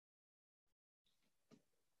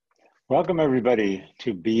Welcome, everybody,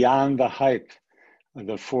 to Beyond the Hype,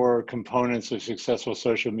 the four components of successful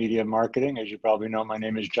social media marketing. As you probably know, my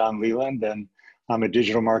name is John Leland, and I'm a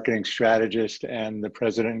digital marketing strategist and the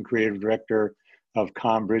president and creative director of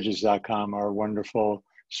CommBridges.com, our wonderful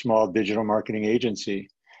small digital marketing agency.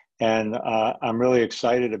 And I'm really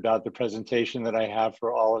excited about the presentation that I have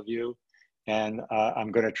for all of you. And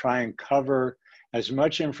I'm going to try and cover as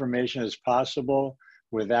much information as possible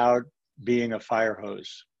without being a fire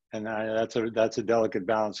hose. And that's a delicate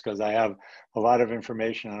balance because I have a lot of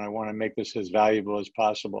information and I want to make this as valuable as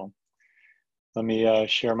possible. Let me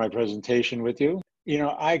share my presentation with you. You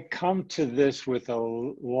know, I come to this with a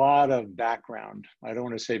lot of background. I don't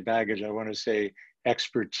want to say baggage, I want to say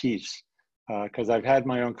expertise, because I've had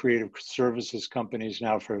my own creative services companies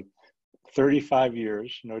now for 35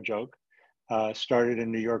 years, no joke. Started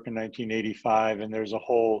in New York in 1985, and there's a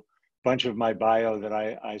whole bunch of my bio that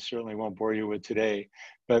I certainly won't bore you with today.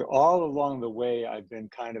 But all along the way, I've been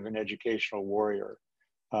kind of an educational warrior.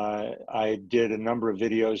 I did a number of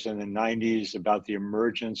videos in the 90s about the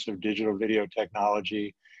emergence of digital video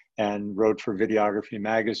technology and wrote for Videography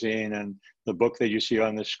Magazine, and the book that you see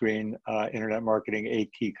on the screen, Internet Marketing,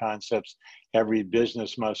 8 Key Concepts Every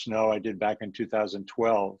Business Must Know, I did back in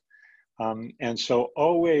 2012. And so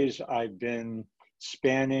always I've been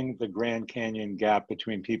spanning the Grand Canyon gap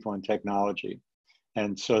between people and technology.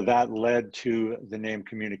 And so that led to the name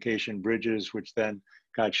Communication Bridges, which then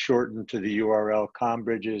got shortened to the URL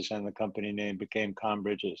CommBridges, and the company name became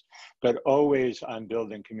CommBridges. But always I'm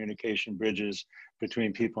building communication bridges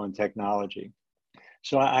between people and technology.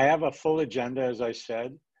 So I have a full agenda, as I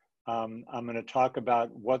said. I'm going to talk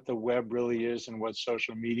about what the web really is and what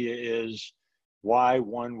social media is, why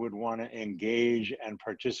one would want to engage and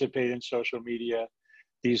participate in social media.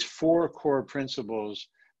 These four core principles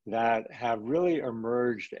that have really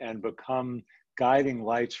emerged and become guiding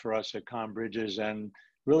lights for us at CommBridges, and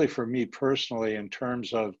really for me personally, in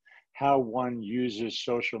terms of how one uses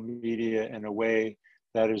social media in a way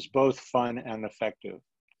that is both fun and effective.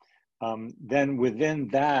 Then within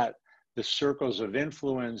that, the circles of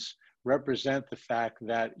influence represent the fact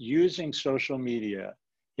that using social media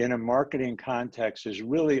in a marketing context is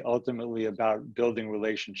really ultimately about building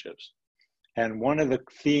relationships. And one of the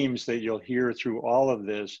themes that you'll hear through all of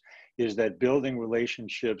this is that building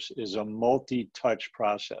relationships is a multi-touch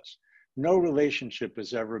process. No relationship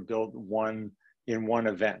is ever built in one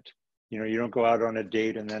event. You know, you don't go out on a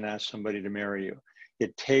date and then ask somebody to marry you.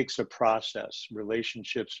 It takes a process.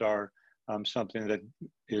 Relationships are something that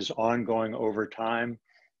is ongoing over time.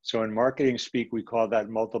 So in marketing speak, we call that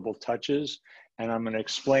multiple touches. And I'm going to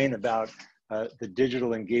explain about the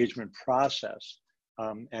digital engagement process.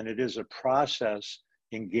 And it is a process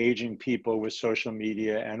engaging people with social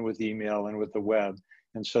media and with email and with the web.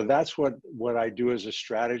 And so that's what I do as a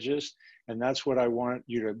strategist. And that's what I want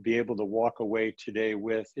you to be able to walk away today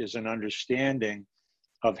with, is an understanding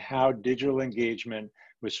of how digital engagement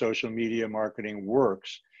with social media marketing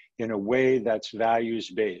works in a way that's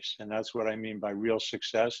values-based. And that's what I mean by real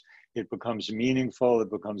success. It becomes meaningful, it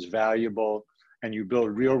becomes valuable, and you build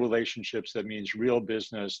real relationships. That means real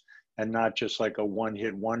business, and not just like a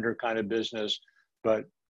one-hit wonder kind of business, but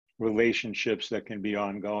relationships that can be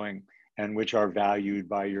ongoing and which are valued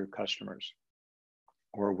by your customers,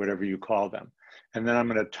 or whatever you call them. And then I'm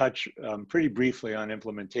going to touch pretty briefly on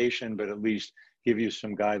implementation, but at least give you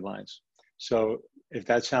some guidelines. So if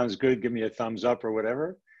that sounds good, give me a thumbs up or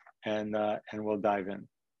whatever, and we'll dive in.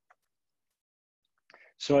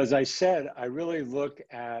 So as I said, I really look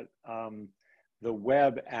at the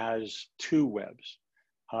web as two webs.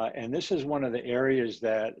 And this is one of the areas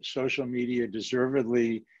that social media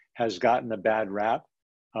deservedly has gotten a bad rap.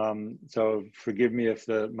 So forgive me if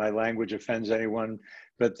my language offends anyone,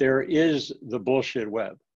 but there is the bullshit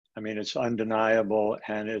web. I mean, it's undeniable,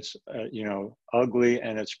 and it's ugly,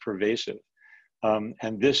 and it's pervasive.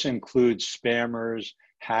 And this includes spammers,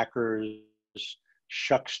 hackers,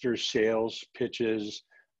 shuckster sales pitches,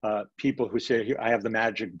 people who say, I have the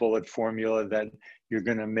magic bullet formula that you're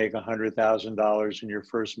going to make $100,000 in your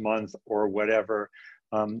first month or whatever.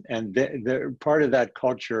 And part of that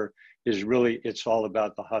culture is really, it's all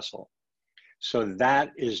about the hustle. So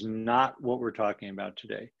that is not what we're talking about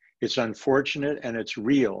today. It's unfortunate and it's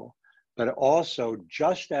real, but also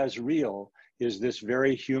just as real is this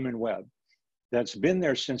very human web that's been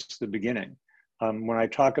there since the beginning. When I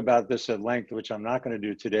talk about this at length, which I'm not going to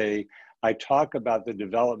do today, I talk about the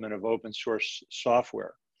development of open source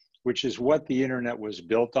software, which is what the internet was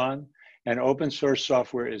built on. And open source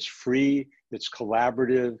software is free, it's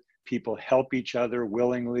collaborative, people help each other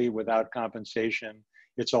willingly without compensation.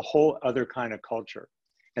 It's a whole other kind of culture.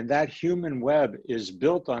 And that human web is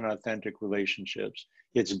built on authentic relationships.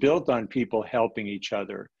 It's built on people helping each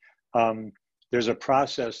other. There's a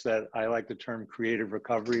process that I like the term creative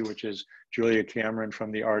recovery, which is Julia Cameron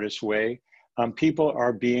from The Artist's Way. People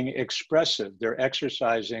are being expressive. They're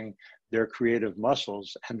exercising their creative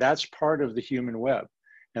muscles, and that's part of the human web.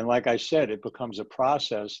 And like I said, it becomes a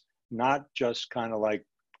process, not just kind of like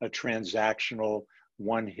a transactional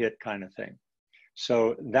one-hit kind of thing.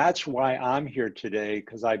 So that's why I'm here today,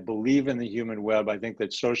 because I believe in the human web. I think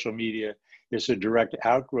that social media is a direct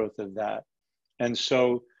outgrowth of that. And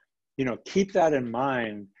so, you know, keep that in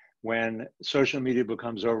mind when social media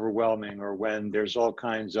becomes overwhelming, or when there's all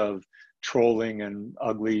kinds of trolling and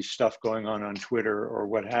ugly stuff going on Twitter or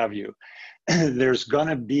what have you. There's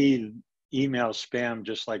gonna be email spam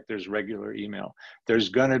just like there's regular email. There's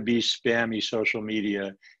gonna be spammy social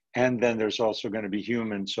media, and then there's also gonna be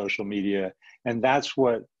human social media. And that's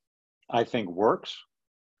what I think works.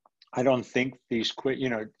 I don't think these quick, you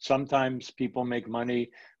know, sometimes people make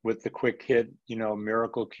money with the quick hit, you know,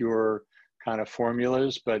 miracle cure kind of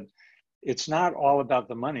formulas, but it's not all about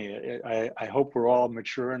the money. I hope we're all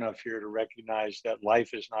mature enough here to recognize that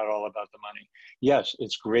life is not all about the money. Yes,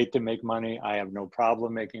 it's great to make money. I have no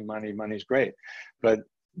problem making money. Money's great. But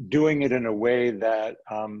doing it in a way that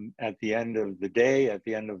at the end of the day, at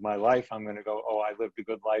the end of my life, I'm going to go, oh, I lived a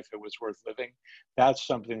good life. It was worth living. That's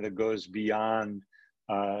something that goes beyond,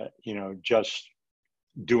 you know, just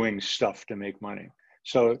doing stuff to make money.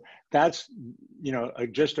 So that's, you know,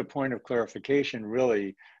 just a point of clarification,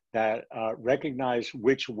 really, that recognize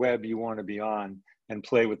which web you want to be on and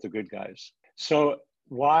play with the good guys. So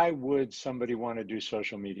why would somebody want to do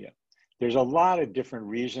social media? There's a lot of different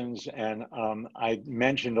reasons, and I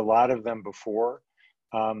mentioned a lot of them before,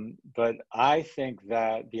 but I think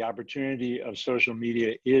that the opportunity of social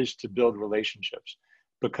media is to build relationships,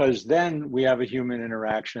 because then we have a human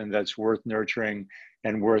interaction that's worth nurturing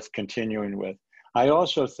and worth continuing with. I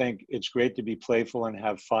also think it's great to be playful and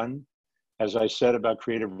have fun. As I said about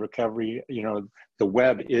creative recovery, you know, the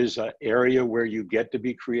web is an area where you get to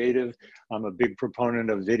be creative. I'm a big proponent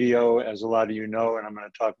of video, as a lot of you know, and I'm going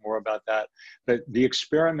to talk more about that. But the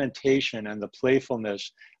experimentation and the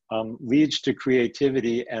playfulness leads to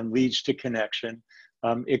creativity and leads to connection.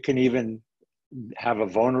 It can even have a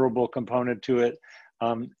vulnerable component to it.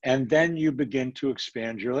 And then you begin to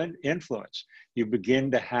expand your influence. You begin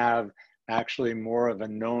to have actually more of a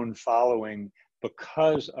known following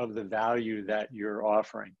because of the value that you're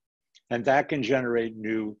offering. And that can generate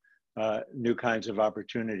new kinds of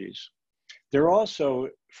opportunities. There also,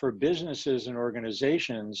 for businesses and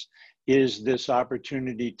organizations, is this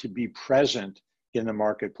opportunity to be present in the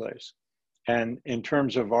marketplace. And in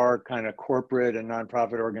terms of our kind of corporate and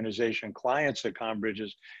nonprofit organization clients at CommBridges,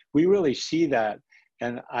 we really see that.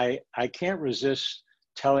 And I can't resist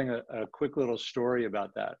telling a quick little story about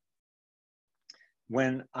that.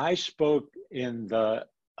 When I spoke in the,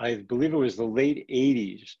 I believe it was the late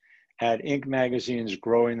 80s at Inc. Magazine's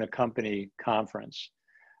Growing the Company conference,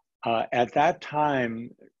 at that time,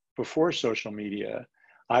 before social media,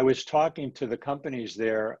 I was talking to the companies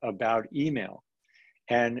there about email.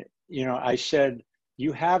 And, you know, I said,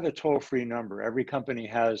 you have a toll-free number. Every company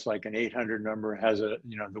has like an 800 number, has a,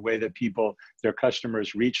 you know, the way that people, their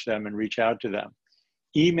customers reach them and reach out to them.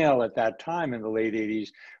 Email at that time in the late 80s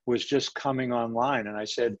was just coming online. And I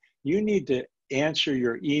said, you need to answer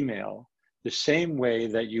your email the same way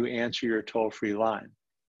that you answer your toll-free line.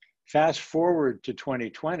 Fast forward to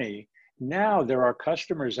 2020, now there are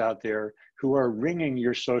customers out there who are ringing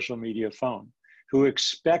your social media phone, who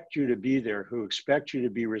expect you to be there, who expect you to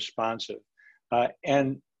be responsive.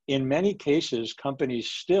 And in many cases, companies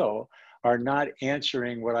still are not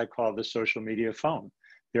answering what I call the social media phone.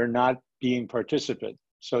 They're not being participant.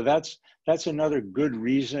 So that's another good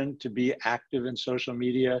reason to be active in social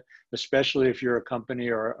media, especially if you're a company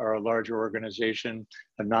or a larger organization,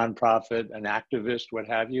 a nonprofit, an activist, what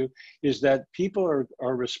have you, is that people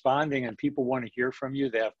are responding and people want to hear from you.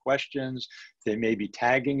 They have questions, they may be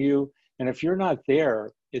tagging you. And if you're not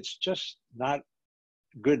there, it's just not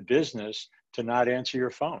good business to not answer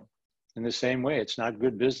your phone. In the same way, it's not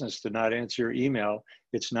good business to not answer your email.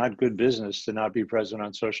 It's not good business to not be present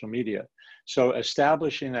on social media. So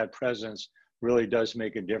establishing that presence really does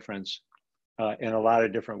make a difference in a lot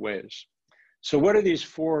of different ways. So what are these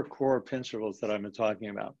 4 core principles that I've been talking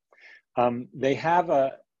about? They have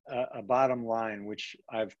a bottom line, which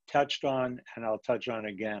I've touched on and I'll touch on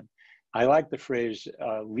again. I like the phrase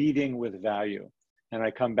leading with value. And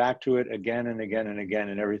I come back to it again and again and again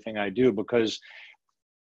in everything I do, because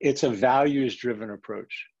it's a values-driven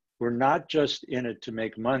approach. We're not just in it to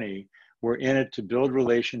make money. We're in it to build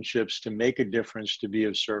relationships, to make a difference, to be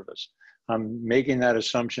of service. I'm making that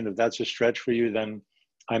assumption. If that's a stretch for you, then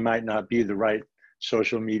I might not be the right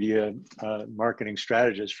social media marketing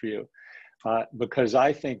strategist for you. Because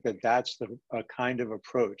I think that that's a kind of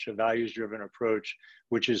approach, a values-driven approach,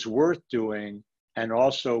 which is worth doing, and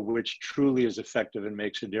also which truly is effective and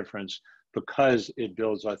makes a difference because it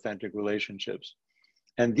builds authentic relationships.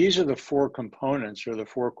 And these are the four components or the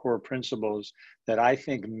four core principles that I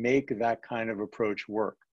think make that kind of approach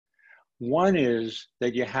work. One is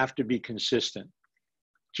that you have to be consistent,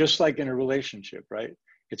 just like in a relationship, right?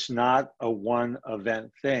 It's not a one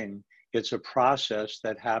event thing. It's a process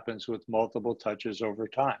that happens with multiple touches over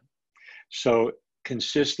time. So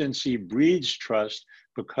consistency breeds trust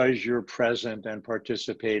because you're present and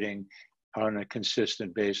participating on a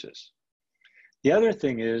consistent basis. The other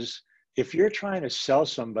thing is, if you're trying to sell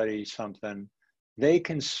somebody something, they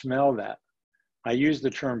can smell that. I use the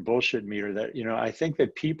term bullshit meter. That, you know, I think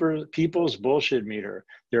that people's bullshit meter,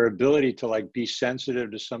 their ability to like be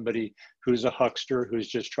sensitive to somebody who's a huckster, who's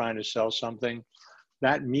just trying to sell something,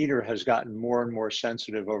 that meter has gotten more and more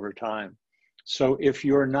sensitive over time. So if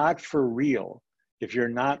you're not for real, if you're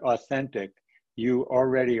not authentic, you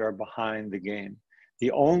already are behind the game.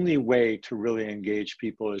 The only way to really engage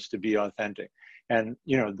people is to be authentic. And,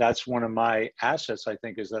 you know, that's one of my assets, I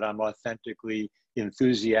think, is that I'm authentically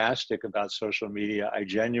enthusiastic about social media. I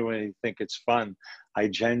genuinely think it's fun. I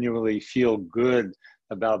genuinely feel good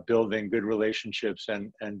about building good relationships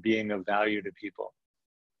and being of value to people.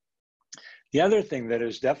 The other thing that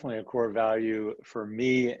is definitely a core value for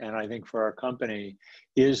me, and I think for our company,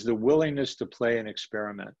 is the willingness to play and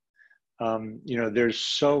experiment. You know, there's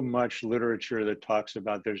so much literature that talks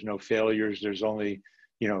about there's no failures, there's only,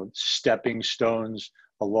 you know, stepping stones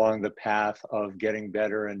along the path of getting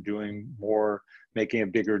better and doing more, making a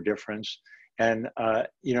bigger difference. And,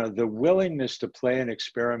 you know, the willingness to play and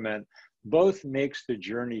experiment both makes the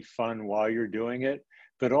journey fun while you're doing it,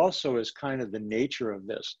 but also is kind of the nature of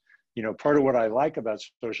this. You know, part of what I like about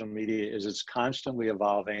social media is it's constantly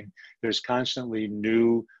evolving. There's constantly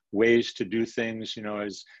new ways to do things. You know,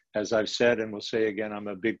 as I've said, and will say again, I'm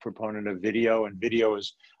a big proponent of video, and video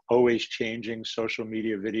is always changing. Social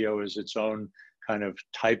media video is its own kind of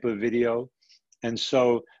type of video. And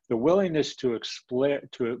so the willingness to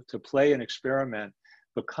play and experiment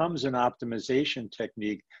becomes an optimization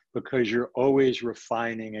technique because you're always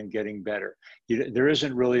refining and getting better. There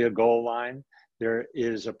isn't really a goal line. There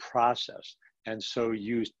is a process. And so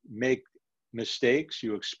you make mistakes,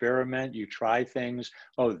 you experiment, you try things.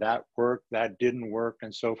 Oh, that worked, that didn't work,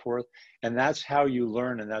 and so forth. And that's how you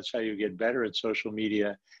learn, and that's how you get better at social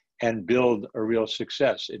media and build a real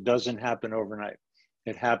success. It doesn't happen overnight.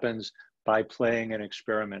 It happens by playing and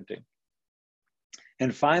experimenting.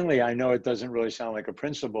 And finally, I know it doesn't really sound like a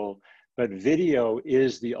principle, but video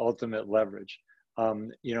is the ultimate leverage.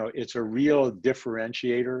 You know, it's a real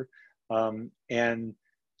differentiator. And,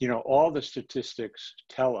 you know, all the statistics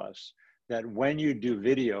tell us that when you do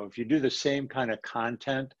video, if you do the same kind of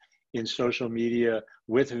content in social media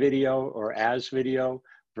with video or as video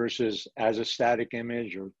versus as a static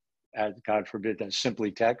image or, as God forbid, as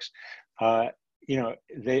simply text, you know,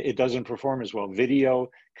 it doesn't perform as well. Video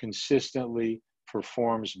consistently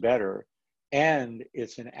performs better, and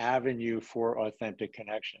it's an avenue for authentic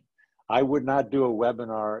connection. I would not do a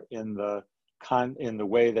webinar in the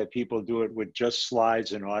way that people do it with just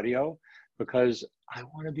slides and audio, because I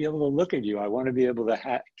want to be able to look at you. I want to be able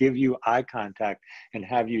to give you eye contact and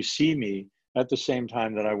have you see me at the same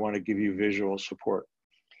time that I want to give you visual support.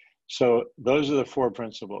 So those are the four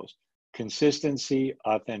principles: consistency,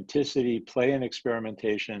 authenticity, play and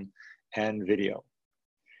experimentation, and video.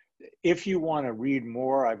 If you want to read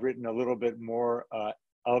more, I've written a little bit more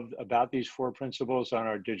about these four principles on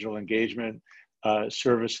our digital engagement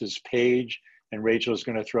services page, and Rachel's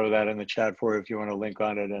going to throw that in the chat for you if you want to link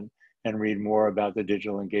on it and read more about the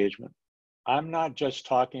digital engagement. I'm not just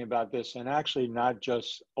talking about this, and actually not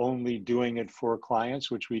just only doing it for clients,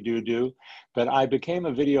 which we do, but I became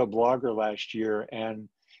a video blogger last year, and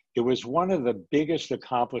it was one of the biggest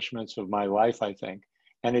accomplishments of my life, I think,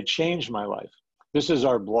 and it changed my life. This is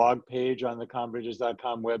our blog page on the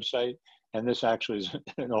combridges.com website. And this actually is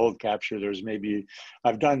an old capture. There's maybe,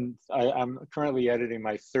 I'm currently editing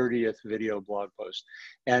my 30th video blog post.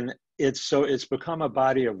 And it's become a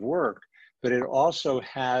body of work, but it also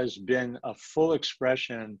has been a full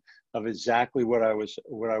expression of exactly what I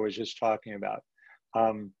was just talking about.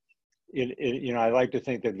 You know, I like to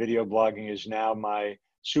think that video blogging is now my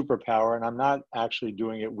superpower, and I'm not actually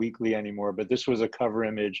doing it weekly anymore, but this was a cover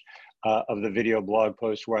image of the video blog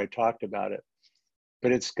post where I talked about it.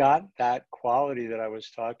 but it's got that quality that I was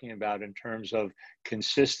talking about in terms of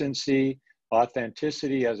consistency,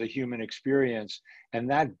 authenticity as a human experience, and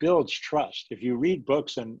that builds trust. If you read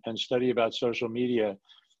books and study about social media,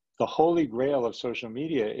 the holy grail of social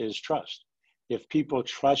media is trust. If people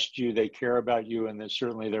trust you, they care about you, and then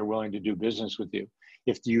certainly they're willing to do business with you.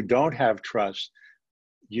 If you don't have trust,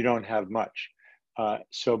 you don't have much.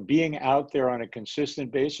 So being out there on a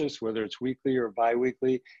consistent basis, whether it's weekly or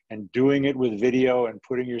bi-weekly, and doing it with video and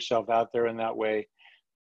putting yourself out there in that way,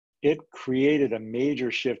 it created a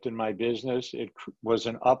major shift in my business. It was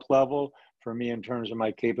an up level for me in terms of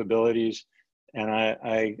my capabilities, and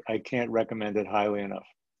I can't recommend it highly enough.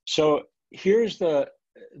 So here's the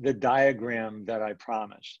diagram that I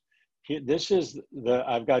promised. This is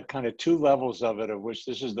I've got kind of two levels of it, of which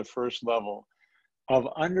this is the first level of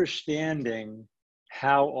understanding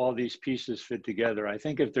how all these pieces fit together. I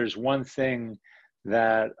think if there's one thing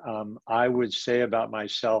that I would say about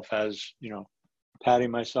myself, as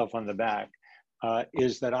patting myself on the back,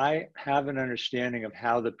 is that I have an understanding of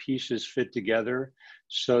how the pieces fit together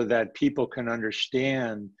so that people can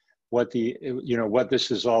understand what what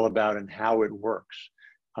this is all about and how it works.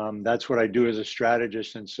 That's what I do as a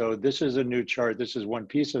strategist. And so this is a new chart. This is one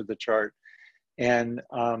piece of the chart. And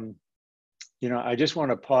I just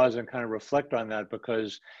want to pause and kind of reflect on that,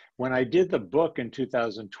 because when I did the book in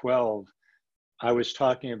 2012, I was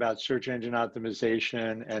talking about search engine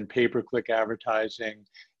optimization and pay-per-click advertising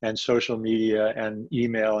and social media and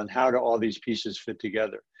email and how do all these pieces fit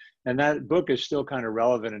together. And that book is still kind of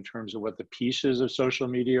relevant in terms of what the pieces of social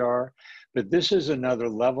media are, but this is another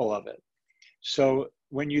level of it. So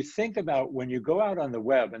when you think about, when you go out on the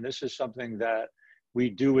web, and this is something that we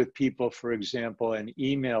do with people, for example, in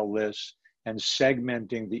email lists and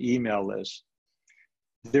segmenting the email list,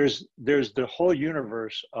 there's the whole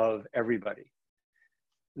universe of everybody.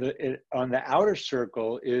 On the outer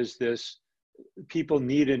circle is this, people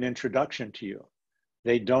need an introduction to you.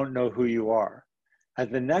 They don't know who you are.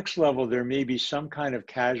 At the next level, there may be some kind of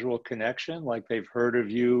casual connection, like they've heard of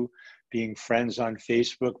you, being friends on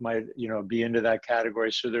Facebook might, be into that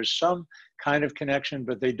category. So there's some kind of connection,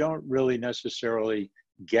 but they don't really necessarily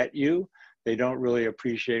get you. They don't really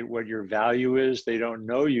appreciate what your value is. They don't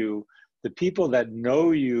know you. The people that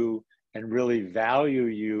know you and really value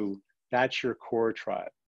you, that's your core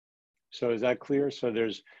tribe. So is that clear? So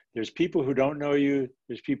there's people who don't know you,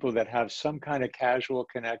 there's people that have some kind of casual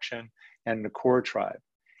connection, and the core tribe.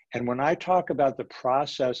 And when I talk about the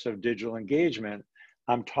process of digital engagement,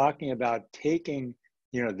 I'm talking about taking,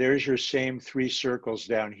 there's your same three circles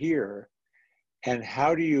down here, and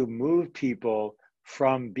how do you move people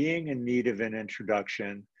from being in need of an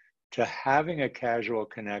introduction to having a casual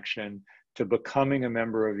connection to becoming a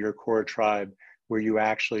member of your core tribe where you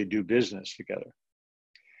actually do business together.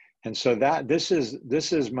 And so this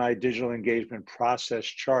is my digital engagement process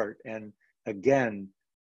chart. And again,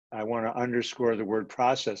 I want to underscore the word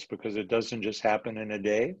process, because it doesn't just happen in a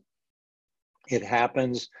day. It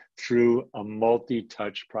happens through a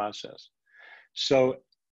multi-touch process. So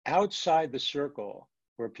outside the circle,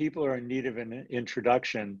 where people are in need of an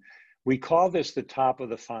introduction, we call this the top of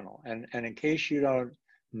the funnel. And in case you don't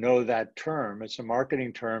know that term, it's a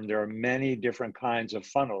marketing term. There are many different kinds of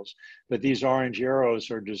funnels, but these orange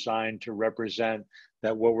arrows are designed to represent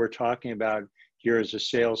that what we're talking about here is a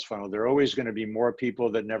sales funnel. There are always going to be more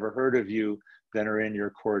people that never heard of you than are in your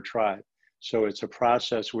core tribe. So it's a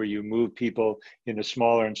process where you move people into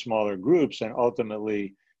smaller and smaller groups, and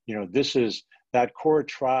ultimately, this is that core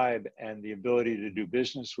tribe and the ability to do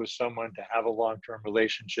business with someone, to have a long-term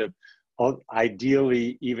relationship,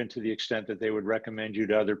 ideally even to the extent that they would recommend you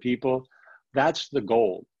to other people. That's the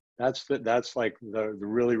goal. That's like the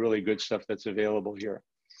really, really good stuff that's available here.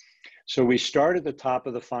 So we start at the top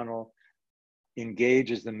of the funnel,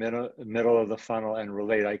 engage is the middle of the funnel, and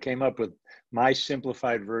relate. I came up with my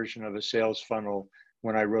simplified version of a sales funnel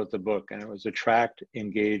when I wrote the book, and it was attract,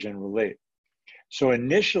 engage, and relate. So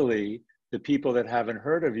initially, the people that haven't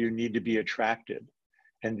heard of you need to be attracted.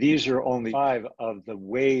 And these are only 5 of the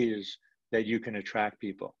ways that you can attract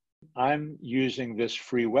people. I'm using this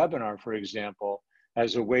free webinar, for example,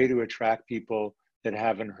 as a way to attract people that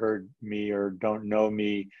haven't heard me or don't know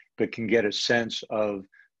me, but can get a sense of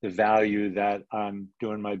the value that I'm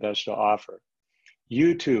doing my best to offer.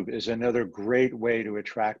 YouTube is another great way to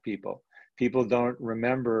attract people. People don't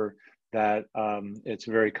remember that it's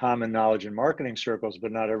a very common knowledge in marketing circles,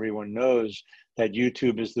 but not everyone knows that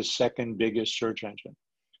YouTube is the second biggest search engine.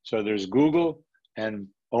 So there's Google, and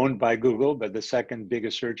owned by Google, but the second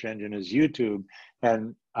biggest search engine is YouTube.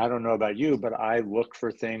 And I don't know about you, but I look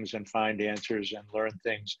for things and find answers and learn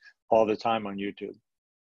things all the time on YouTube.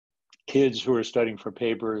 kids who are studying for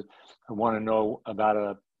papers want to know about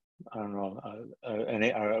a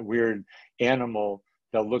weird animal,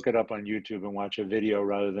 they'll look it up on YouTube and watch a video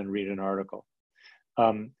rather than read an article.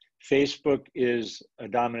 Facebook is a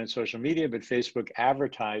dominant social media, but Facebook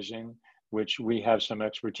advertising, which we have some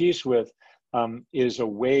expertise with, is a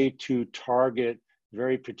way to target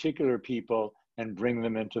very particular people and bring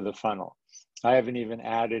them into the funnel. I haven't even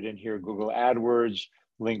added in here Google AdWords,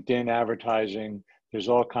 LinkedIn advertising. There's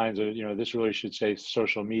all kinds of, this really should say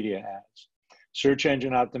social media ads. Search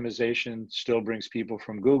engine optimization still brings people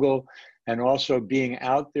from Google, and also being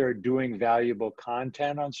out there doing valuable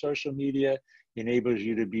content on social media enables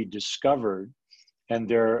you to be discovered. And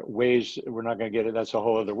there are ways, we're not going to get it, that's a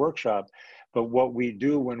whole other workshop. But what we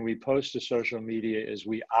do when we post to social media is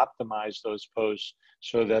we optimize those posts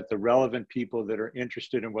so that the relevant people that are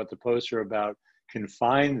interested in what the posts are about can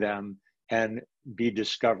find them and be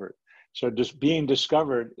discovered. So just being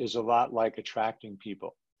discovered is a lot like attracting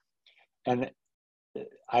people. And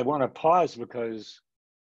I want to pause because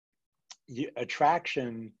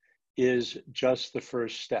attraction is just the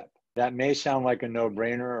first step. That may sound like a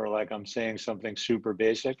no-brainer or like I'm saying something super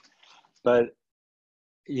basic, but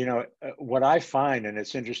what I find, and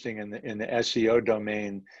it's interesting in the SEO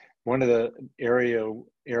domain, one of the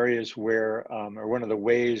areas where, or one of the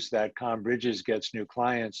ways that CommBridges gets new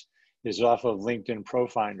clients is off of LinkedIn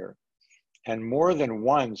Profinder. And more than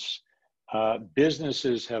once,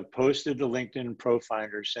 businesses have posted to LinkedIn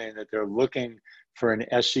Profinder saying that they're looking for an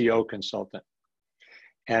SEO consultant.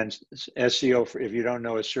 And SEO, if you don't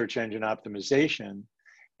know, is search engine optimization.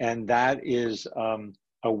 And that is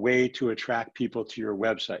a way to attract people to your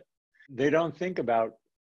website. They don't think about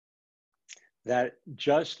that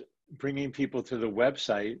just bringing people to the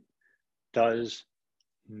website does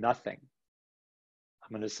nothing.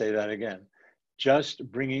 I'm going to say that again. Just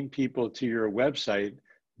bringing people to your website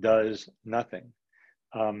does nothing.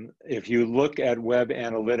 If you look at web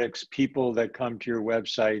analytics, people that come to your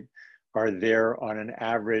website are there on an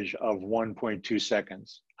average of 1.2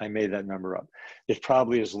 seconds. I made that number up. It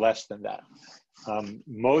probably is less than that.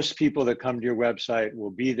 Most people that come to your website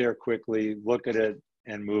will be there quickly, look at it,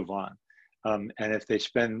 and move on. And if they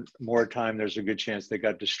spend more time, there's a good chance they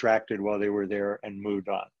got distracted while they were there and moved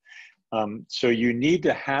on. So you need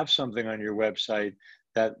to have something on your website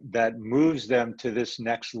that moves them to this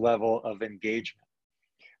next level of engagement.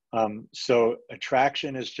 So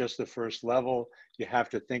attraction is just the first level. You have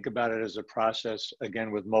to think about it as a process,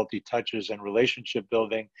 again, with multi-touches and relationship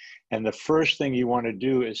building. And the first thing you want to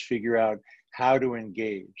do is figure out how to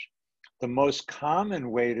engage. The most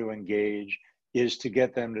common way to engage is to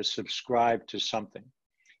get them to subscribe to something.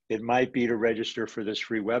 It might be to register for this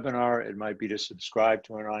free webinar. It might be to subscribe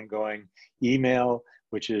to an ongoing email,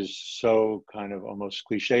 which is so kind of almost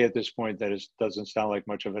cliche at this point that it doesn't sound like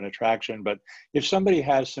much of an attraction. But if somebody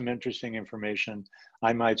has some interesting information,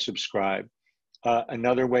 I might subscribe.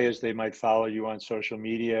 Another way is they might follow you on social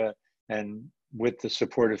media, and with the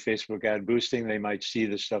support of Facebook ad boosting, they might see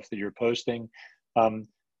the stuff that you're posting.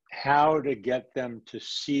 How to get them to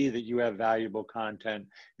see that you have valuable content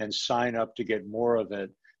and sign up to get more of it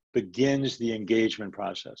begins the engagement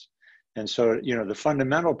process. And so, the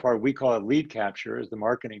fundamental part, we call it lead capture, is the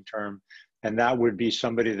marketing term. And that would be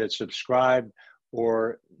somebody that subscribed,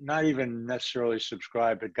 or not even necessarily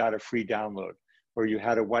subscribed, but got a free download, or you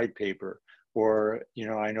had a white paper, or,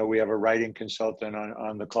 I know we have a writing consultant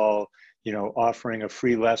on the call, offering a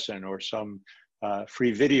free lesson or some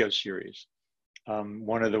free video series.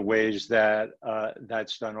 One of the ways that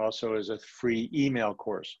that's done also is a free email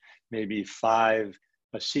course, maybe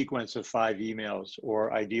a sequence of 5 emails,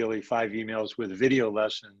 or ideally 5 emails with video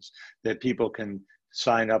lessons that people can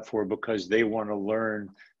sign up for because they want to learn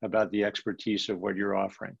about the expertise of what you're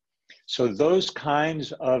offering. So those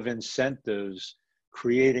kinds of incentives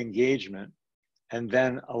create engagement, and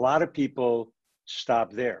then a lot of people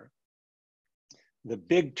stop there. The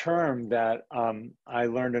big term that I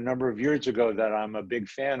learned a number of years ago that I'm a big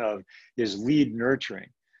fan of is lead nurturing.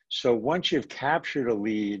 So once you've captured a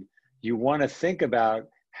lead, you want to think about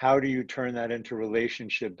how do you turn that into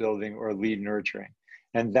relationship building or lead nurturing.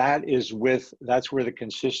 And that's where the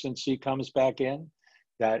consistency comes back in,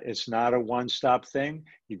 that it's not a one-stop thing.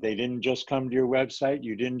 They didn't just come to your website.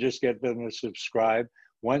 You didn't just get them to subscribe.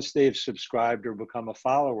 Once they've subscribed or become a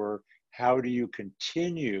follower, how do you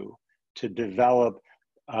continue to develop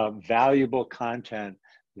valuable content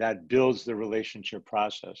that builds the relationship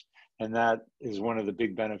process? And that is one of the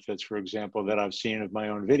big benefits, for example, that I've seen of my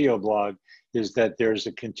own video blog, is that there's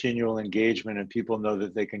a continual engagement, and people know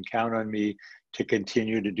that they can count on me to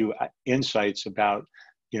continue to do insights about,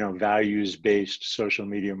 values-based social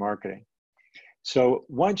media marketing. So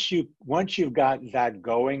once you've got that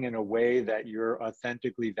going in a way that you're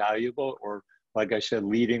authentically valuable, or like I said,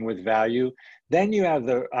 leading with value, then you have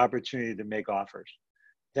the opportunity to make offers.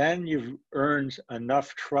 Then you've earned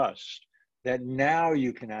enough trust that now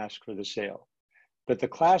you can ask for the sale. But the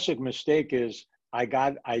classic mistake is I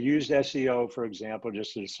used SEO, for example,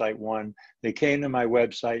 just to cite one. They came to my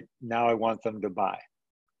website, now I want them to buy.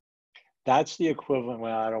 That's the equivalent.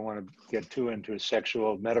 Well, I don't want to get too into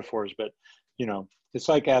sexual metaphors, but you know, it's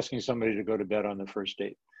like asking somebody to go to bed on the first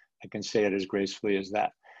date. I can say it as gracefully as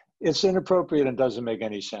that. It's inappropriate and doesn't make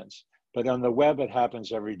any sense. But on the web, it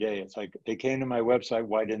happens every day. It's like, they came to my website,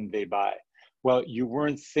 why didn't they buy? Well, you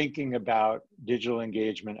weren't thinking about digital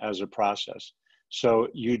engagement as a process. So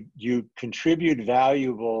you contribute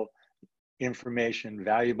valuable information,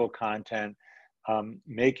 valuable content,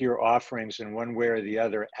 make your offerings in one way or the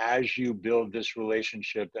other as you build this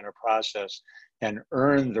relationship and a process, and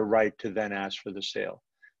earn the right to then ask for the sale.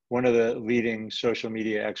 One of the leading social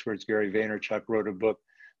media experts, Gary Vaynerchuk, wrote a book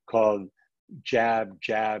called Jab,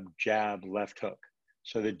 Jab, Jab, Left Hook.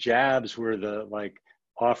 So the jabs were the like,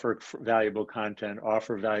 offer valuable content,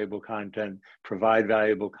 provide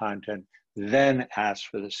valuable content, then ask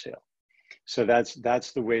for the sale. So that's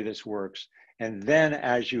the way this works. And then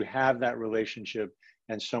as you have that relationship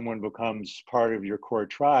and someone becomes part of your core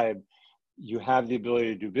tribe, you have the ability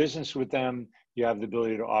to do business with them. You have the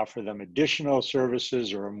ability to offer them additional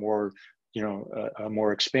services or a more, a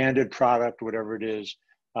more expanded product, whatever it is.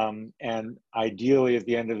 And ideally, at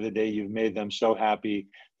the end of the day, you've made them so happy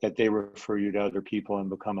that they refer you to other people and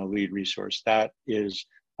become a lead resource. That is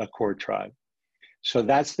a core tribe. So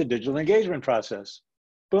that's the digital engagement process.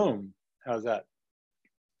 Boom. How's that?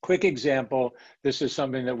 Quick example. This is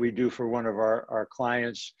something that we do for one of our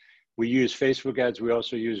clients. We use Facebook ads. We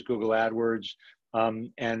also use Google AdWords.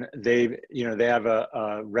 And they have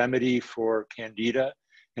a remedy for Candida,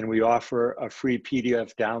 and we offer a free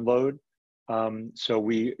PDF download. So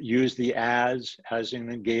we use the ads as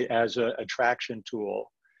an attraction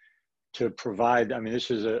tool to provide. I mean,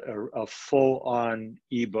 this is a full-on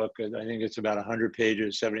ebook. I think it's about 100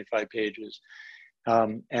 pages, 75 pages.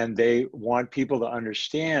 And they want people to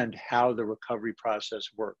understand how the recovery process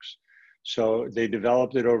works. So they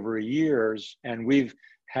developed it over years, and we've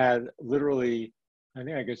had literally, I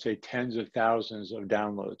think I could say, tens of thousands of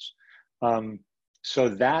downloads. So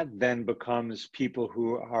that then becomes people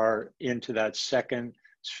who are into that second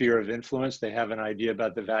sphere of influence. They have an idea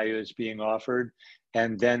about the value that's being offered.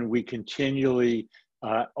 And then we continually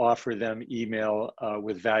offer them email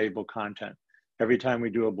with valuable content. Every time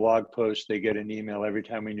we do a blog post, they get an email. Every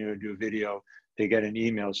time we do a video, they get an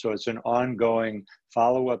email. So it's an ongoing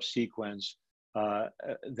follow-up sequence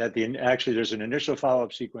actually there's an initial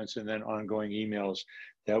follow-up sequence and then ongoing emails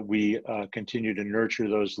that we continue to nurture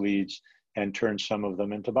those leads and turn some of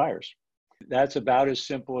them into buyers. That's about as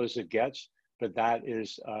simple as it gets, but that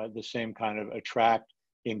is the same kind of attract,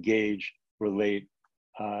 engage, relate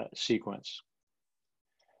sequence.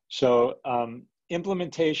 So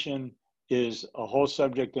implementation is a whole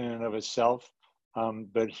subject in and of itself,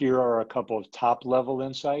 but here are a couple of top level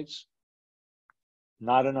insights.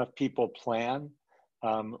 Not enough people plan.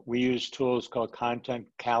 We use tools called content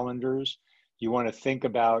calendars. You want to think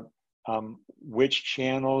about which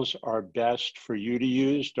channels are best for you to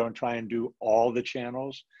use. Don't try and do all the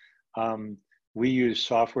channels. We use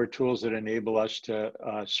software tools that enable us to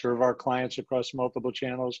serve our clients across multiple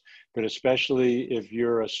channels, but especially if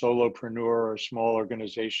you're a solopreneur or a small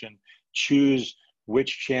organization, choose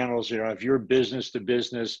which channels. If you're business to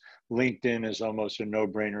business, LinkedIn is almost a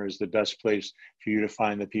no-brainer, is the best place for you to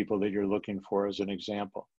find the people that you're looking for, as an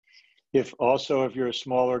example. If you're a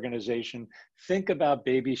small organization, think about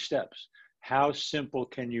baby steps. How simple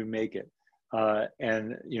can you make it?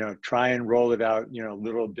 And try and roll it out,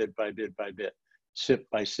 little bit by bit by bit, sip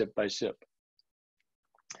by sip by sip.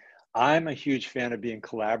 I'm a huge fan of being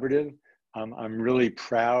collaborative. I'm really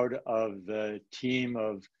proud of the team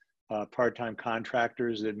of part-time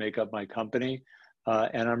contractors that make up my company.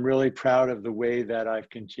 And I'm really proud of the way that I've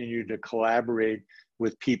continued to collaborate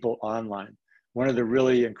with people online. One of the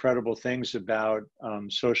really incredible things about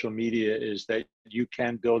social media is that you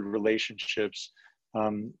can build relationships.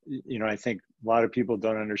 I think a lot of people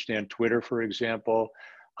don't understand Twitter, for example.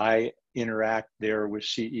 I interact there with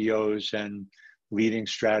CEOs and leading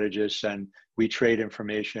strategists, and we trade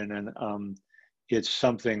information, and it's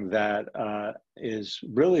something that is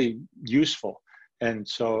really useful. And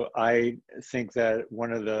so I think that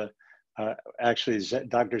one of the, actually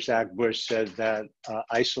Dr. Zach Bush said that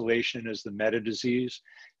isolation is the meta disease.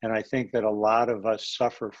 And I think that a lot of us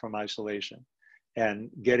suffer from isolation. And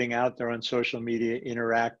getting out there on social media,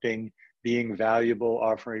 interacting, being valuable,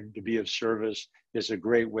 offering to be of service is a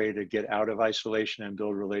great way to get out of isolation and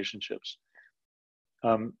build relationships.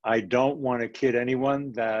 I don't want to kid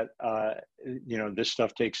anyone that, this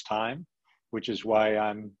stuff takes time, which is why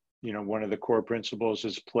I'm, one of the core principles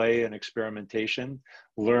is play and experimentation,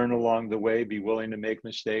 learn along the way, be willing to make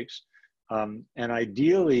mistakes, and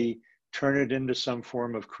ideally turn it into some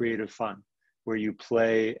form of creative fun where you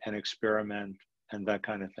play and experiment and that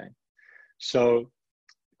kind of thing. So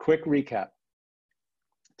quick recap.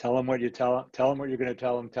 Tell them what you tell them what you're going to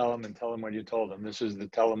tell them, and tell them what you told them. This is the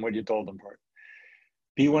tell them what you told them part.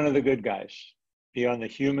 Be one of the good guys. Be on the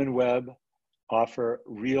human web, offer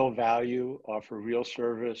real value, offer real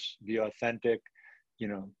service, be authentic,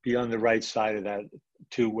 be on the right side of that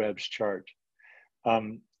two webs chart.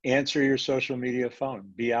 Answer your social media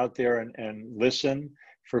phone. Be out there and listen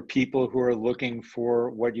for people who are looking for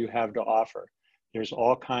what you have to offer. There's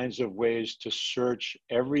all kinds of ways to search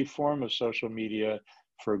every form of social media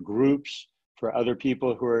for groups, for other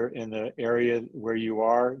people who are in the area where you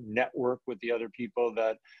are, network with the other people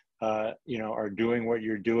that are doing what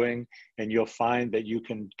you're doing, and you'll find that you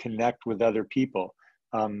can connect with other people.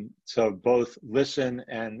 So both listen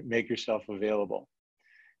and make yourself available.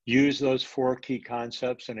 Use those 4 key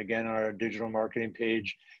concepts, and again, on our digital marketing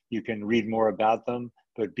page, you can read more about them,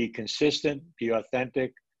 but be consistent, be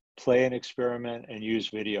authentic, play and experiment, and use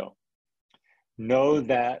video. Know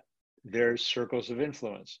that there's circles of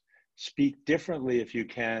influence. Speak differently if you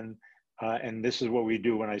can, and this is what we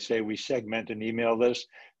do when I say we segment an email list.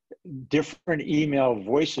 Different email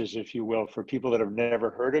voices, if you will, for people that have never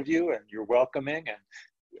heard of you, and you're welcoming,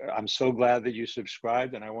 and I'm so glad that you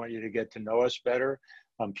subscribed, and I want you to get to know us better.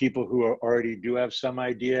 People who already do have some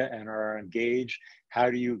idea and are engaged,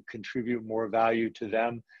 how do you contribute more value to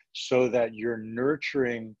them so that you're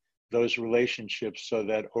nurturing those relationships so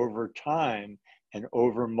that over time and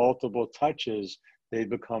over multiple touches, they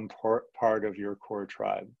become part of your core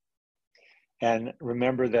tribe. And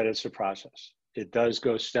remember that it's a process. It does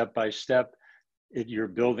go step by step. You're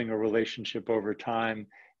building a relationship over time,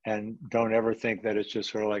 and don't ever think that it's just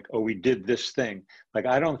sort of like, oh, we did this thing. Like,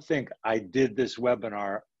 I don't think I did this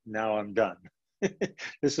webinar, now I'm done.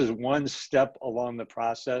 This is one step along the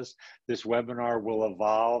process. This webinar will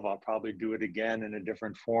evolve. I'll probably do it again in a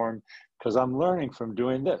different form because I'm learning from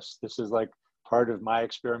doing this. This is like part of my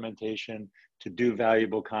experimentation to do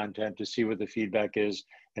valuable content, to see what the feedback is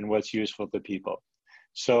and what's useful to people.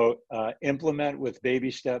 So implement with baby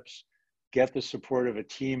steps, get the support of a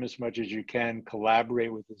team as much as you can,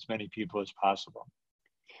 collaborate with as many people as possible.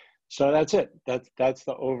 So that's it. That's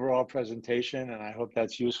the overall presentation, and I hope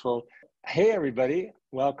that's useful. Hey, everybody,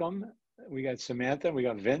 welcome. We got Samantha, we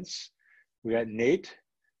got Vince, we got Nate,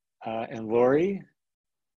 and Lori,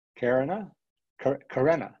 Karina. I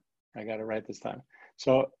got it right this time.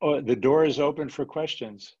 So the door is open for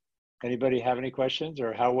questions. Anybody have any questions,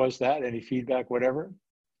 or how was that? Any feedback, whatever?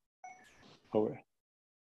 Over.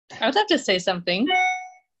 I would love to say something.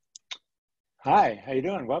 Hi, how you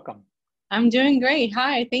doing? Welcome. I'm doing great.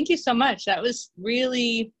 Hi, thank you so much. That was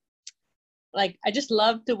really, I just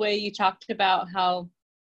loved the way you talked about how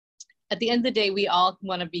at the end of the day, we all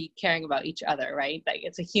want to be caring about each other, right? Like,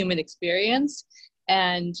 it's a human experience,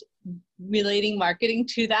 and relating marketing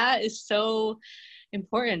to that is so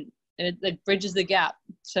important, and it bridges the gap.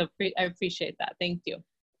 So I appreciate that. Thank you.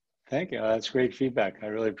 Thank you. That's great feedback. I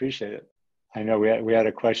really appreciate it. I know we had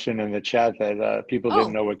a question in the chat that people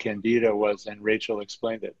didn't know what Candida was, and Rachel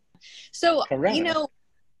explained it. So,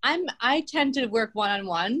 I tend to work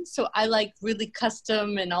one-on-one, so I like really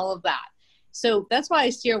custom and all of that. So that's why I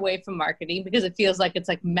steer away from marketing, because it feels like it's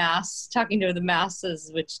like talking to the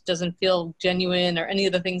masses, which doesn't feel genuine or any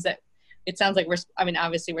of the things that it sounds like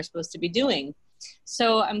obviously we're supposed to be doing.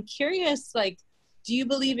 So I'm curious, do you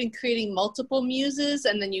believe in creating multiple muses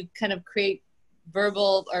and then you kind of create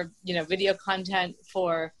verbal or, video content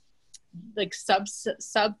for sub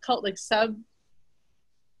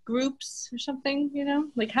groups or something,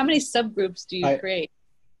 how many subgroups do you create?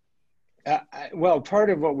 Well,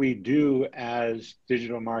 part of what we do as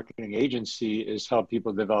digital marketing agency is help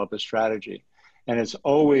people develop a strategy, and it's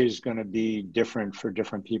always going to be different for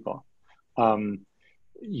different people.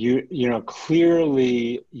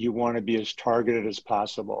 Clearly you want to be as targeted as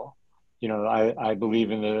possible. I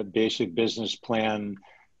believe in the basic business plan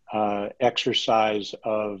exercise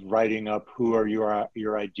of writing up who are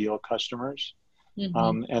your ideal customers.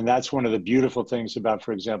 Mm-hmm. And that's one of the beautiful things about,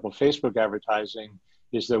 for example, Facebook advertising,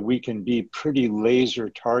 is that we can be pretty laser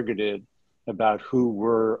targeted about who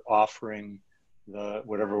we're offering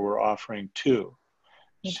whatever we're offering to.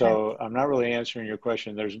 Okay. So I'm not really answering your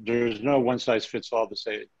question. There's no one size fits all to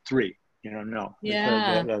say 3. No,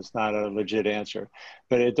 Yeah. that's not a legit answer.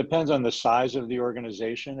 But it depends on the size of the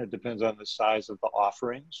organization. It depends on the size of the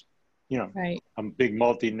offerings. Right. A big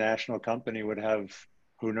multinational company would have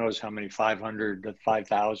who knows how many 500 to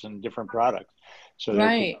 5,000 different products. So there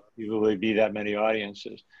could Right. easily be that many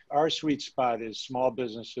audiences. Our sweet spot is small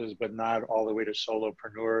businesses, but not all the way to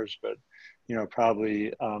solopreneurs, but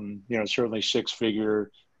probably certainly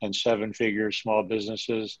 6-figure and 7-figure small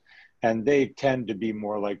businesses, and they tend to be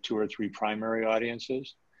more like 2 or 3 primary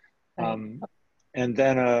audiences. Right. And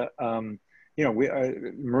then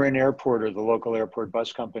Marin Airport, or the local airport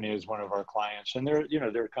bus company, is one of our clients, and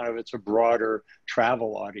they're kind of, it's a broader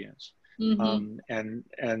travel audience. Mm-hmm.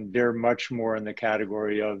 And they're much more in the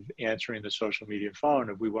category of answering the social media phone.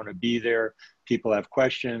 If we want to be there, people have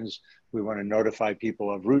questions, we want to notify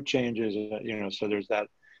people of route changes, so there's that.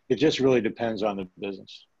 It just really depends on the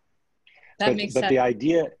business. That makes But sense.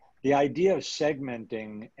 the idea of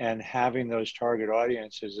segmenting and having those target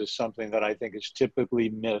audiences is something that I think is typically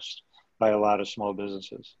missed by a lot of small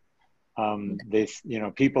businesses.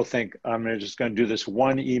 People think, I'm just going to do this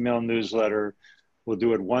one email newsletter. We'll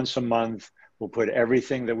do it once a month. We'll put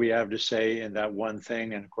everything that we have to say in that one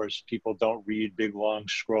thing. And of course, people don't read big, long,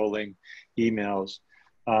 scrolling emails,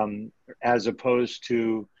 as opposed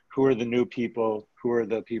to who are the new people, who are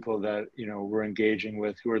the people that we're engaging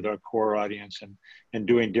with, who are the core audience, and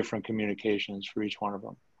doing different communications for each one of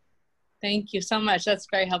them. Thank you so much. That's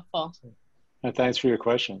very helpful. And thanks for your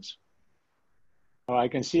questions. Oh, I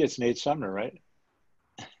can see it's Nate Sumner, right?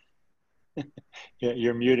 Yeah,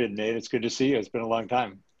 you're muted, Nate. It's good to see you. It's been a long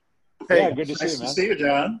time. Hey, Yeah, good to see you, nice man. to see you,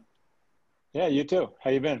 John. Yeah, you too.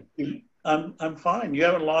 How you been? I'm fine. You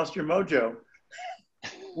haven't lost your mojo.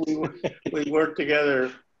 We worked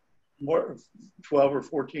together more 12 or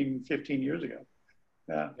 14, 15 years ago.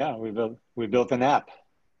 Yeah. Yeah, we built an app.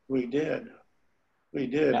 We did.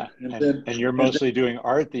 Yeah. And you're mostly doing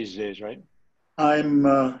art these days, right? I'm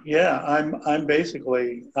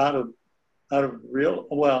basically out of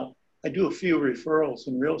well, I do a few referrals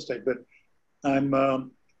in real estate, but I'm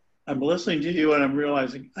listening to you and I'm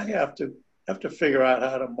realizing I have to figure out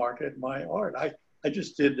how to market my art. I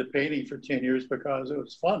just did the painting for 10 years because it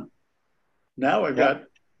was fun. Now I've got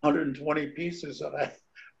 120 pieces that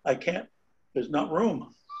I can't, there's not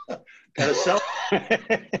room. Gotta sell.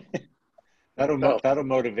 That'll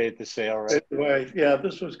motivate the sale, right? Anyway, yeah,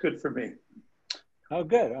 this was good for me. Oh,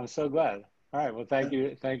 good. I'm so glad. All right. Well, thank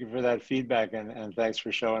you for that feedback, and thanks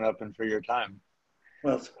for showing up and for your time.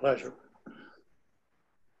 Well, it's a pleasure.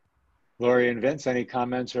 Lori and Vince, any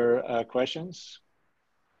comments or questions?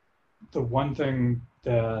 The one thing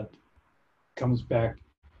that comes back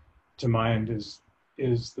to mind is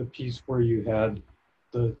the piece where you had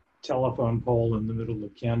the telephone pole in the middle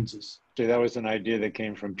of Kansas. So that was an idea that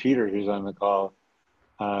came from Peter, who's on the call,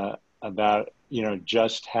 about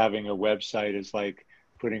just having a website is like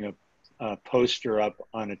putting a poster up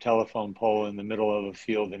on a telephone pole in the middle of a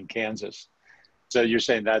field in Kansas. So you're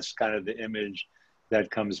saying that's kind of the image that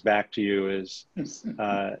comes back to you, is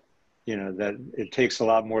that it takes a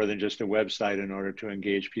lot more than just a website in order to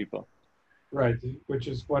engage people. Right, which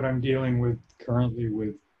is what I'm dealing with currently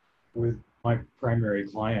with my primary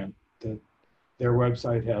client, that their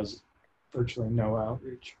website has virtually no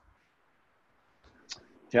outreach.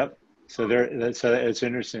 Yep. So it's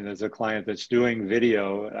interesting. There's a client that's doing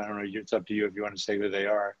video. I don't know, it's up to you if you want to say who they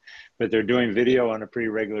are, but they're doing video on a pretty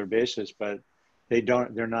regular basis, but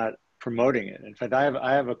they're not promoting it. In fact, I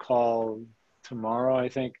have a call tomorrow, I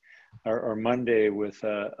think, or Monday, with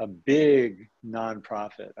a big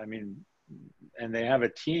nonprofit. I mean, and they have a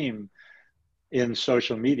team in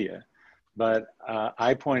social media, but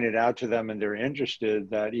I pointed out to them, and they're interested,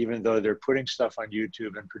 that even though they're putting stuff on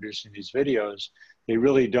YouTube and producing these videos, they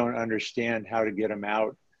really don't understand how to get them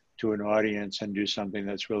out to an audience and do something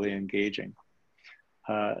that's really engaging.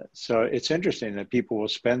 So it's interesting that people will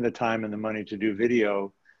spend the time and the money to do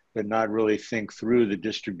video, but not really think through the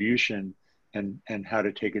distribution and how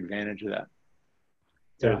to take advantage of that.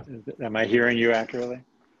 Yeah. Am I hearing you accurately?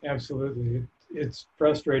 Absolutely. It's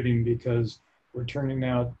frustrating because we're turning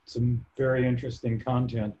out some very interesting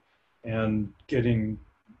content and getting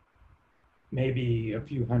maybe a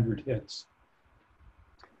few hundred hits.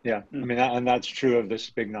 Yeah, I mean, and that's true of this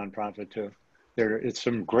big nonprofit too. It's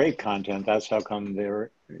some great content. That's how come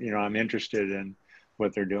I'm interested in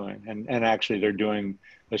what they're doing. And actually they're doing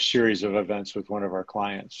a series of events with one of our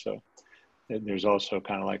clients. So there's also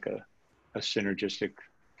kind of like a synergistic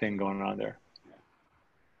thing going on there.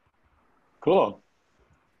 Cool.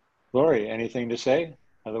 Lori, anything to say?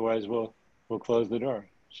 Otherwise we'll close the door.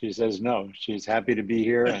 She says no. She's happy to be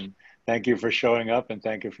here, and thank you for showing up, and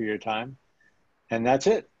thank you for your time. And that's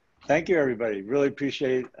it. Thank you, everybody. Really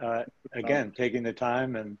appreciate, again, taking the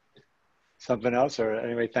time and something else. Or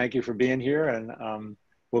anyway, thank you for being here, and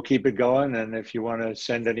we'll keep it going. And if you want to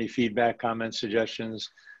send any feedback, comments, suggestions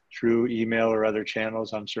through email or other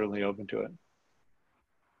channels, I'm certainly open to it.